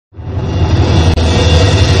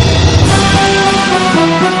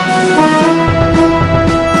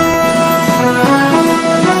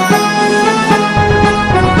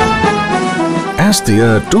the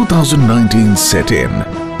year 2019 set in,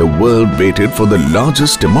 the world waited for the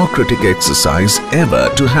largest democratic exercise ever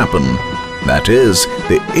to happen. That is,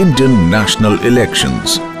 the Indian national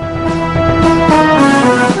elections.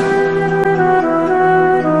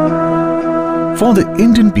 For the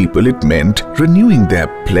Indian people, it meant renewing their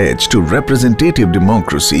pledge to representative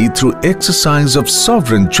democracy through exercise of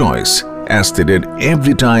sovereign choice, as they did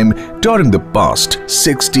every time during the past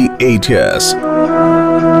 68 years.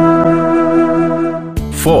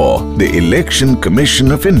 For the Election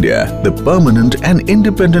Commission of India, the permanent and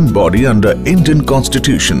independent body under Indian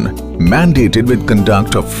Constitution, mandated with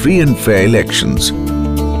conduct of free and fair elections.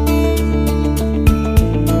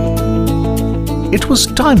 It was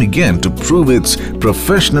time again to prove its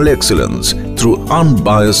professional excellence through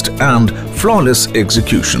unbiased and flawless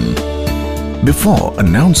execution. Before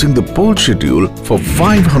announcing the poll schedule for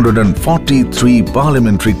 543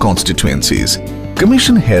 parliamentary constituencies,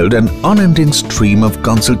 Commission held an unending stream of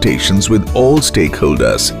consultations with all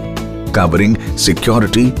stakeholders, covering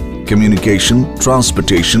security, communication,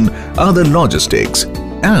 transportation, other logistics,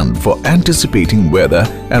 and for anticipating weather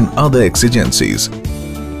and other exigencies.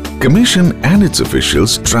 Commission and its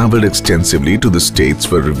officials travelled extensively to the states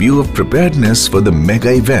for review of preparedness for the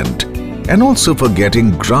mega event and also for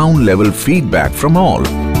getting ground-level feedback from all.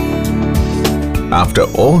 After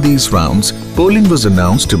all these rounds, polling was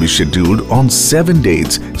announced to be scheduled on 7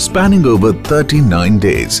 dates spanning over 39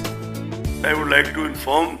 days. I would like to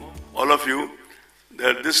inform all of you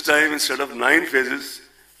that this time, instead of 9 phases,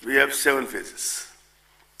 we have 7 phases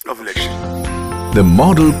of election. The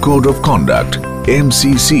Model Code of Conduct,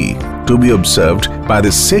 MCC, to be observed by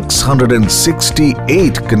the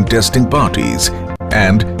 668 contesting parties,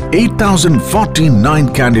 and 8,049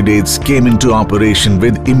 candidates came into operation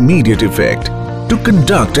with immediate effect. To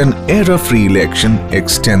conduct an error-free election,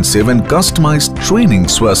 extensive and customized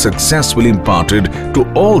trainings were successfully imparted to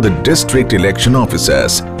all the district election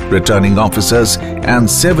officers, returning officers and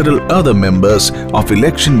several other members of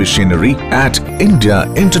election machinery at India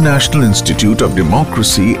International Institute of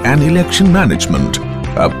Democracy and Election Management,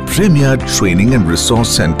 a premier training and resource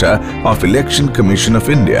center of Election Commission of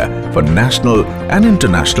India for national and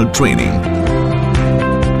international training.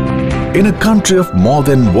 In a country of more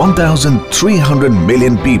than 1,300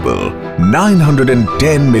 million people,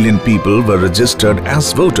 910 million people were registered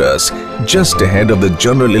as voters just ahead of the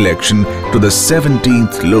general election to the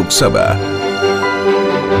 17th Lok Sabha.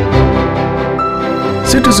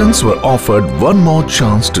 Citizens were offered one more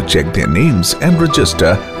chance to check their names and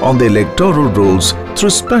register on the electoral rolls through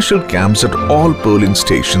special camps at all polling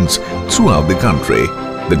stations throughout the country.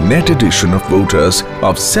 The net addition of voters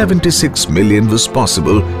of 76 million was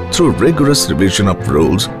possible through rigorous revision of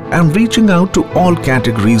rolls and reaching out to all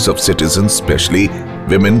categories of citizens, especially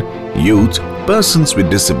women, youth, persons with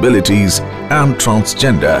disabilities and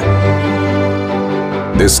transgender.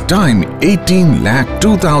 This time,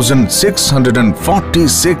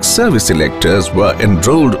 18,02,646 service electors were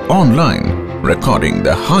enrolled online, recording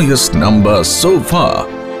the highest number so far.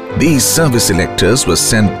 These service electors were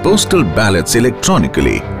sent postal ballots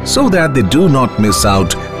electronically so that they do not miss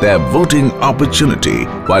out their voting opportunity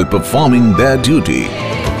while performing their duty.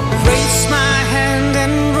 Raise my hand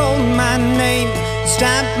and roll my name.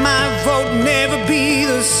 Stamp my vote, never be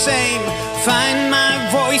the same. Find my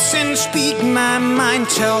voice and speak my mind.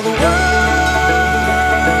 Tell the world.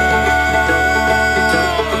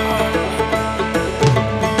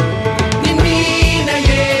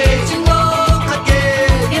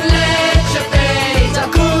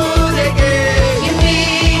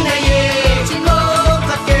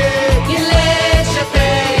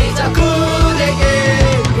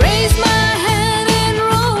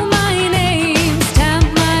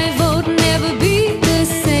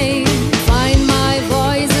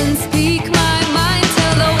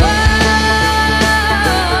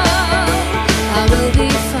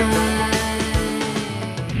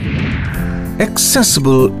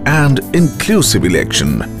 Accessible and inclusive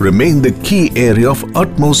election remain the key area of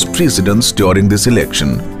utmost precedence during this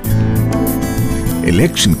election.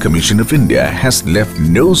 Election Commission of India has left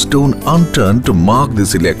no stone unturned to mark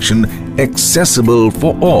this election accessible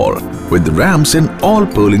for all, with ramps in all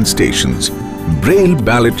polling stations, braille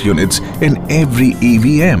ballot units in every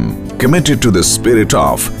EVM, committed to the spirit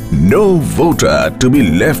of no voter to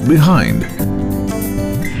be left behind.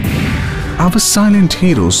 Our silent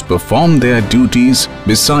heroes perform their duties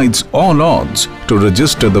besides all odds to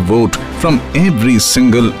register the vote from every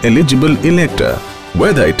single eligible elector,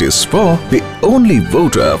 whether it is for the only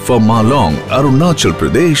voter for Malong, Arunachal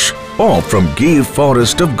Pradesh, or from Gir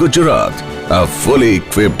Forest of Gujarat. A fully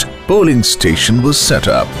equipped polling station was set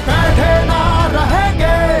up.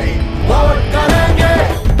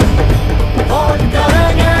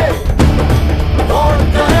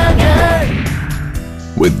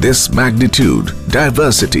 With this magnitude,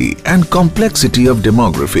 diversity and complexity of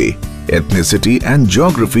demography, ethnicity and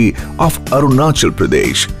geography of Arunachal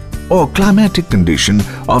Pradesh, or climatic condition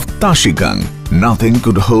of Tashigang, nothing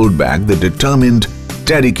could hold back the determined,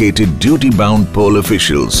 dedicated, duty-bound poll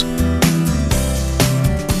officials.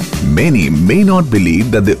 Many may not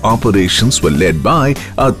believe that the operations were led by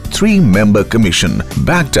a 3-member commission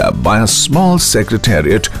backed up by a small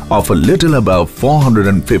secretariat of a little above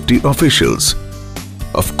 450 officials.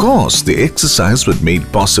 Of course, the exercise was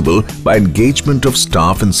made possible by engagement of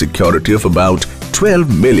staff and security of about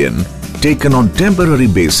 12 million taken on temporary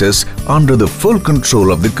basis under the full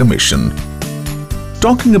control of the commission.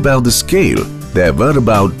 Talking about the scale, there were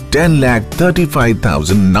about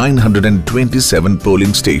 10,35,927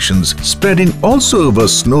 polling stations spreading also over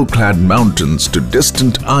snow-clad mountains to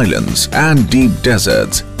distant islands and deep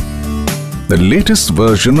deserts. The latest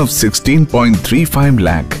version of 16.35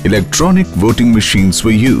 lakh electronic voting machines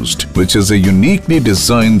were used, which is a uniquely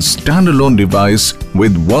designed standalone device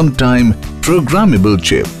with one-time programmable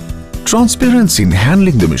chip. Transparency in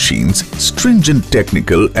handling the machines, stringent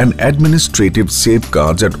technical and administrative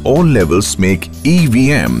safeguards at all levels make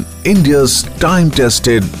EVM India's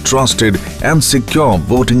time-tested, trusted and secure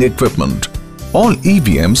voting equipment. All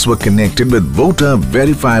EVMs were connected with Voter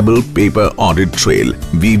Verifiable Paper Audit Trail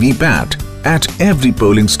 (VVPAT) at every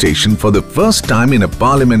polling station for the first time in a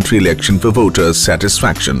parliamentary election for voters'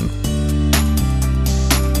 satisfaction.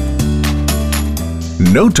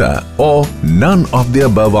 Nota or none of the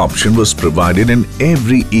above option was provided in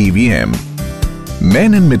every EVM.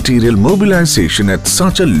 Men and material mobilization at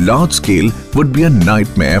such a large scale would be a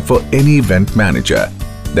nightmare for any event manager.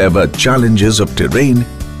 There were challenges of terrain,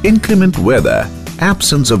 inclement weather,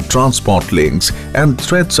 absence of transport links and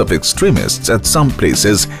threats of extremists at some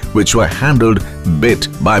places which were handled bit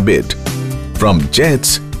by bit. From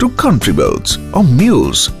jets to country boats or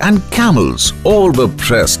mules and camels, all were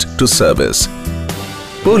pressed to service.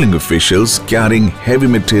 Polling officials carrying heavy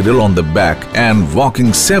material on the back and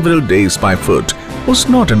walking several days by foot was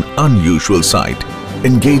not an unusual sight.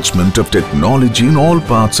 Engagement of technology in all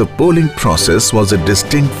parts of polling process was a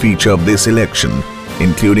distinct feature of this election,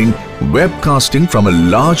 including webcasting from a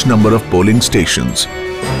large number of polling stations.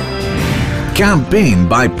 Campaign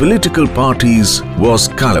by political parties was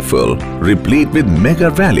colorful, replete with mega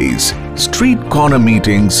rallies, street corner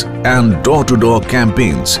meetings and door-to-door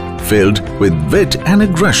campaigns filled with wit and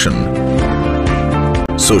aggression.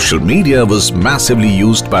 Social media was massively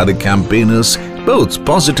used by the campaigners, both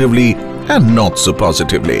positively and not so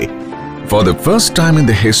positively. For the first time in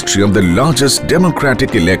the history of the largest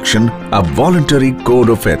democratic election, a voluntary code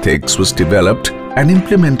of ethics was developed and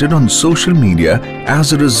implemented on social media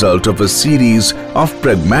as a result of a series of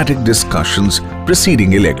pragmatic discussions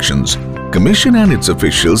preceding elections. Commission and its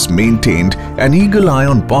officials maintained an eagle eye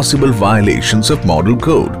on possible violations of model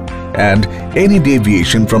code and any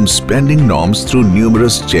deviation from spending norms through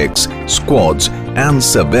numerous checks, squads and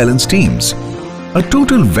surveillance teams. A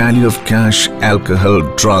total value of cash, alcohol,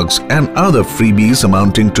 drugs and other freebies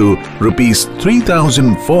amounting to Rs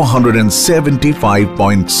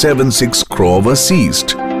 3,475.76 crore were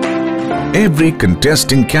seized. Every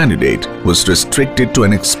contesting candidate was restricted to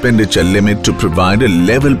an expenditure limit to provide a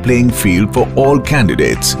level playing field for all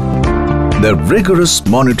candidates. The rigorous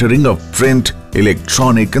monitoring of print,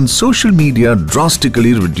 electronic and social media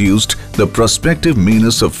drastically reduced the prospective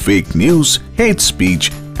menace of fake news, hate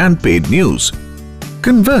speech and paid news.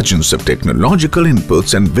 Convergence of technological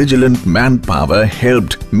inputs and vigilant manpower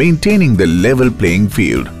helped maintaining the level playing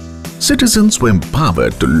field. Citizens were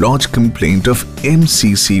empowered to lodge complaint of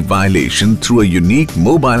MCC violation through a unique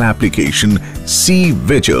mobile application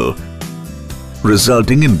C-Vigil,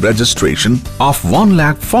 resulting in registration of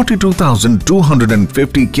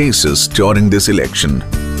 1,42,250 cases during this election.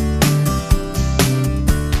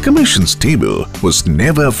 Commission's table was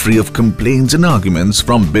never free of complaints and arguments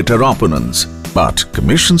from bitter opponents, but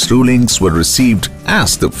Commission's rulings were received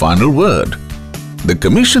as the final word. The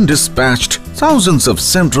Commission dispatched thousands of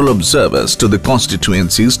central observers to the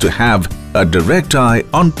constituencies to have a direct eye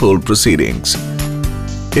on poll proceedings.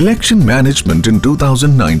 Election management in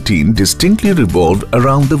 2019 distinctly revolved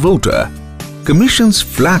around the voter. Commission's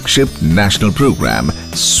flagship national program,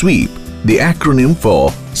 SWEEP, the acronym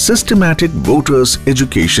for Systematic Voters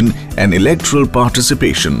Education and Electoral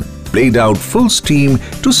Participation, played out full steam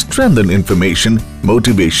to strengthen information,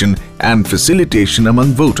 motivation and facilitation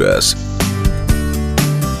among voters.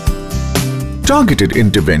 Targeted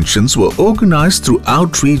interventions were organized through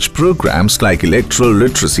outreach programs like electoral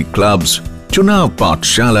literacy clubs, Chunav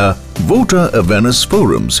Pathshala, voter awareness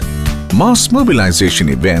forums, Mass mobilization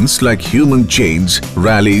events like human chains,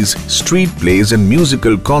 rallies, street plays and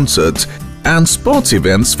musical concerts and sports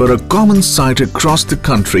events were a common sight across the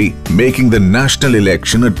country, making the national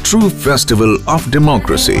election a true festival of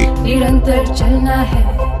democracy. निरंतर चलना है,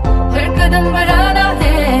 हर कदम बढ़ाना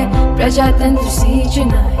है, प्रजातंत्र से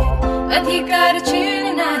चुना है, अधिकार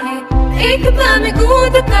छीनना है, एकता में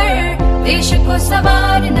कूद कर देश को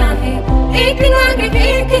संवारना है, एक नागरिक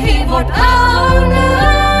एक ही वोट आओ ना,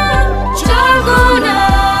 जागो ना,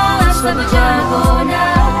 सब जागो ना,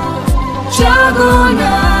 जागो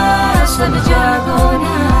ना, सब जागो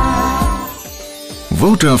ना.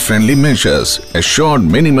 Voter-friendly measures assured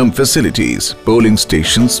minimum facilities, polling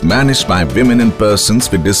stations managed by women and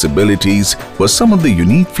persons with disabilities were some of the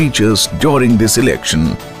unique features during this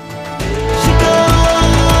election.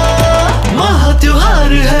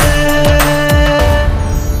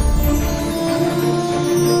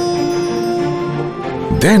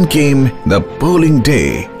 Then came the polling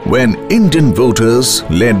day, when Indian voters,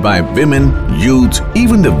 led by women, youth,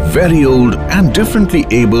 even the very old and differently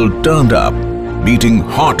abled turned up, beating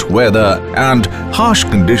hot weather and harsh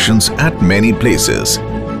conditions at many places.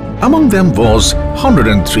 Among them was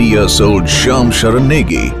 103 years old Shyam Sharan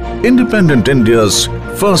Negi, independent India's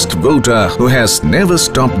first voter who has never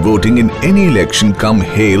stopped voting in any election come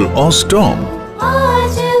hail or storm.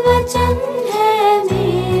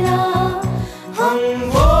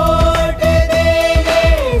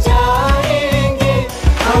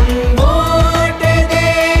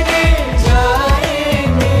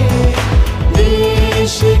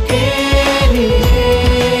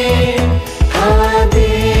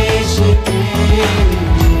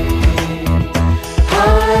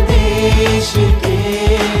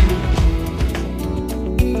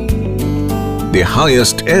 The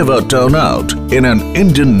highest ever turnout in an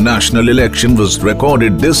Indian national election was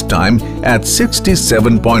recorded this time at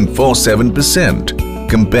 67.47%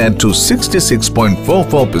 compared to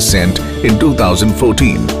 66.44% in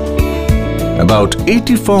 2014. About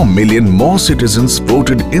 84 million more citizens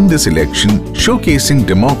voted in this election, showcasing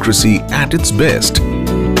democracy at its best.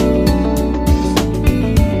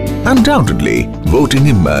 Undoubtedly, voting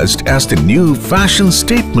emerged as the new fashion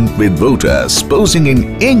statement, with voters posing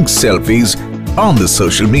in ink selfies on the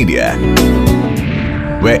social media.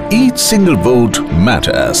 Where each single vote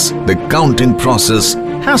matters, the counting process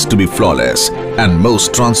has to be flawless and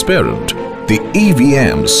most transparent. The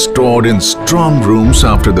EVMs stored in strong rooms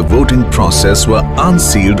after the voting process were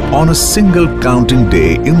unsealed on a single counting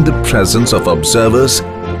day in the presence of observers,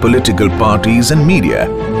 political parties and media.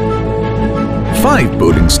 5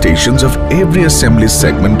 polling stations of every assembly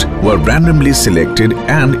segment were randomly selected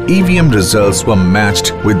and EVM results were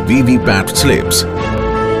matched with VVPAT slips.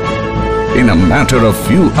 In a matter of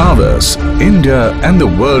few hours, India and the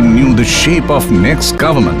world knew the shape of next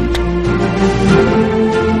government.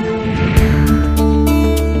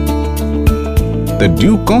 The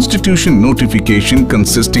due constitution notification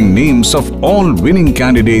consisting names of all winning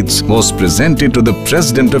candidates was presented to the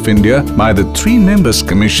President of India by the 3 members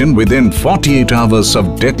commission within 48 hours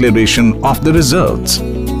of declaration of the results.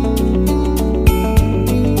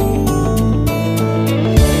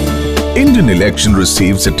 Indian election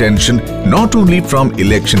receives attention not only from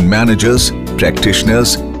election managers,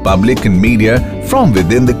 practitioners, public and media from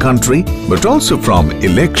within the country, but also from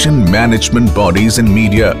election management bodies and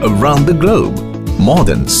media around the globe. More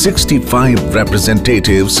than 65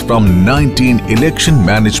 representatives from 19 election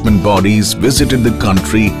management bodies visited the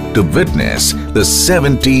country to witness the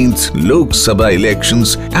 17th Lok Sabha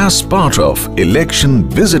elections as part of Election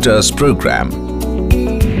Visitors Program.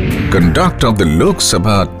 Conduct of the Lok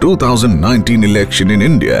Sabha 2019 election in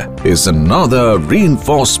India is another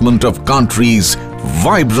reinforcement of country's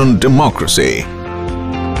vibrant democracy.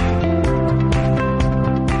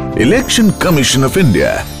 Election Commission of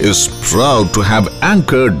India is proud to have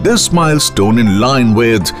anchored this milestone in line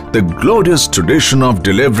with the glorious tradition of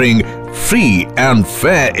delivering free and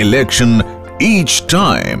fair election each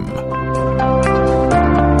time.